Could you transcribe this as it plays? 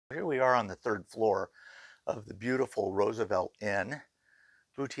Here we are on the third floor of the beautiful Roosevelt Inn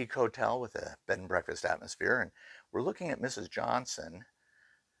boutique hotel with a bed and breakfast atmosphere, and we're looking at Mrs. Johnson.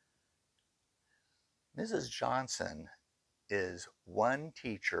 Mrs. Johnson is one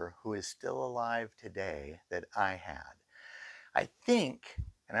teacher who is still alive today that I had. I think,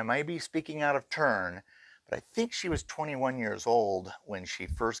 and I might be speaking out of turn, but I think she was 21 years old when she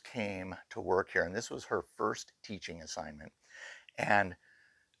first came to work here, and this was her first teaching assignment. And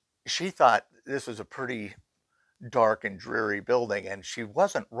she thought this was a pretty dark and dreary building, and she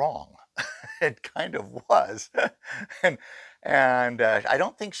wasn't wrong. It kind of was. and I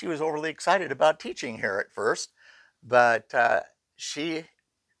don't think she was overly excited about teaching here at first, but she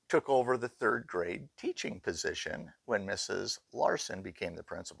took over the third grade teaching position when Mrs. Larson became the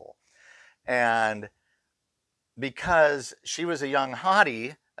principal. And because she was a young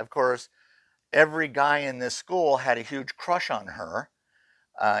hottie, of course, every guy in this school had a huge crush on her,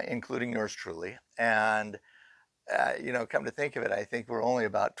 including yours truly. And come to think of it, I think we're only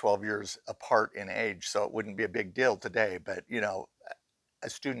about 12 years apart in age, so it wouldn't be a big deal today. But, a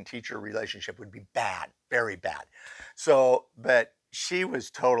student-teacher relationship would be bad, very bad. So, but she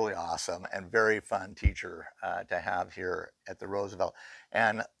was totally awesome and very fun teacher to have here at the Roosevelt.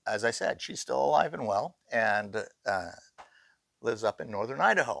 And as I said, she's still alive and well and lives up in northern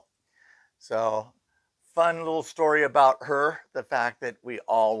Idaho. So, fun little story about her, the fact that we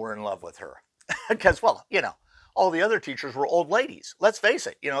all were in love with her. Because, well, all the other teachers were old ladies. Let's face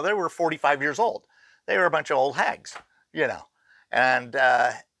it, they were 45 years old. They were a bunch of old hags, you know. And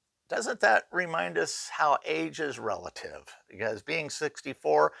doesn't that remind us how age is relative? Because being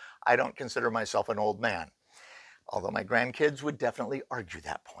 64, I don't consider myself an old man. Although my grandkids would definitely argue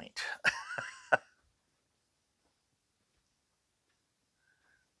that point.